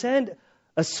going to send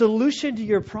a solution to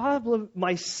your problem.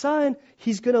 My son,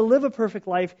 he's going to live a perfect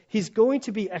life. He's going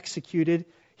to be executed.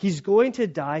 He's going to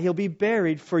die. He'll be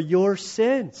buried for your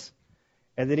sins.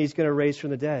 And then he's going to raise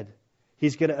from the dead.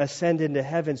 He's going to ascend into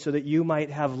heaven so that you might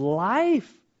have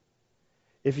life.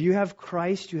 If you have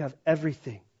Christ, you have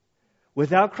everything.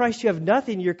 Without Christ, you have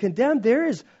nothing. You're condemned. There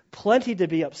is plenty to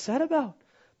be upset about.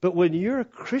 But when you're a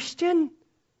Christian,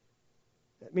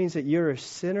 that means that you're a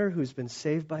sinner who's been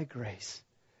saved by grace.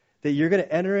 That you're going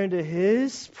to enter into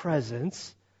His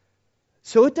presence.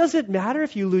 So it doesn't matter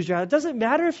if you lose your eye. It doesn't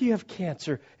matter if you have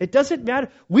cancer. It doesn't matter.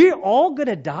 We're all going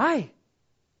to die.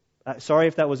 Sorry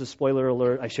if that was a spoiler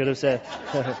alert. I should have said.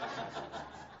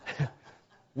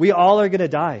 We all are going to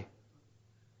die.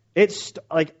 It's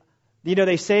like,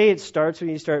 they say it starts when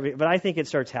you start, but I think it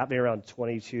starts happening around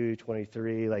 22,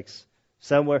 23, like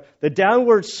somewhere. The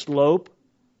downward slope.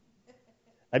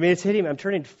 I mean, it's hitting me. I'm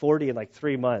turning 40 in like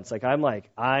 3 months. I'm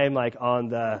on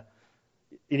the,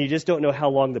 and you just don't know how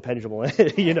long the pendulum will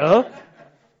hit,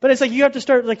 But it's like you have to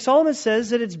start, like Solomon says,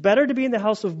 that it's better to be in the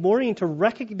house of mourning to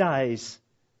recognize.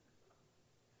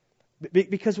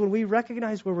 Because when we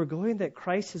recognize where we're going, that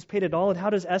Christ has paid it all, and how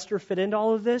does Esther fit into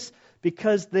all of this?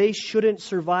 Because they shouldn't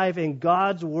survive, and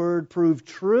God's word proved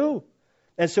true.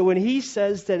 And so when he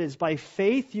says that it's by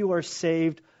faith you are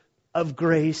saved of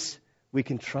grace, we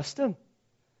can trust him.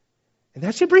 And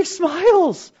that should bring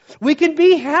smiles. We can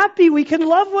be happy. We can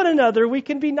love one another. We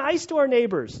can be nice to our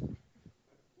neighbors.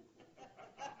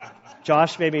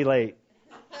 Josh made me late.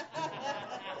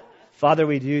 Father,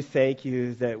 we do thank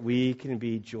you that we can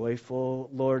be joyful.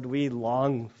 Lord, we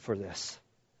long for this.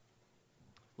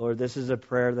 Lord, this is a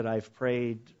prayer that I've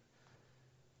prayed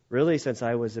really since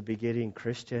I was a beginning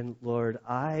Christian. Lord,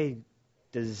 I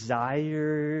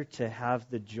desire to have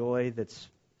the joy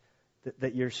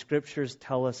that your scriptures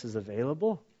tell us is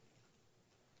available.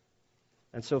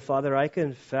 And so, Father, I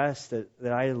confess that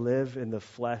I live in the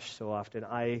flesh so often.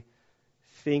 I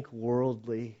think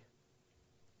worldly.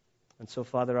 And so,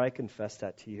 Father, I confess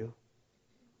that to you.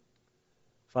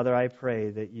 Father, I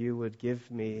pray that you would give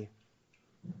me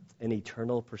an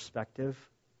eternal perspective.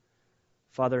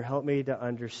 Father, help me to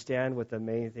understand what the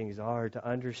main things are, to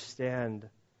understand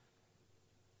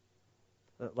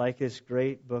that like this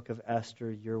great book of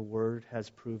Esther, your word has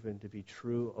proven to be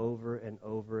true over and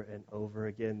over and over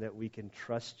again, that we can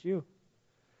trust you.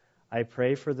 I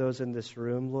pray for those in this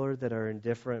room, Lord, that are in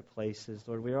different places.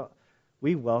 Lord,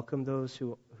 we welcome those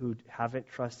who haven't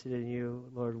trusted in you.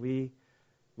 Lord, we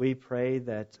pray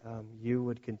that you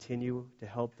would continue to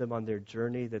help them on their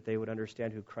journey, that they would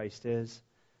understand who Christ is,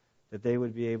 that they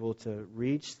would be able to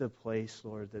reach the place,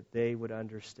 Lord, that they would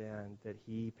understand that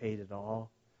he paid it all,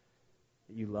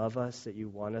 that you love us, that you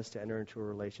want us to enter into a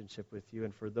relationship with you.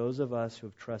 And for those of us who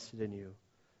have trusted in you,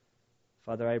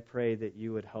 Father, I pray that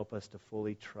you would help us to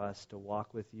fully trust, to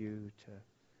walk with you,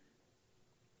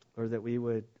 Lord,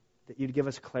 that you'd give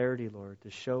us clarity, Lord, to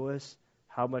show us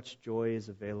how much joy is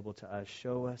available to us.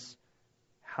 Show us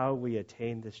how we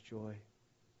attain this joy.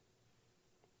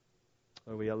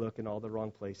 Lord, we look in all the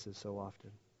wrong places so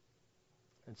often.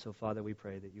 And so, Father, we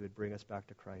pray that you would bring us back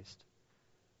to Christ.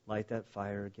 Light that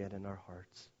fire again in our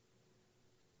hearts.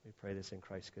 We pray this in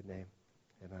Christ's good name.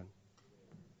 Amen.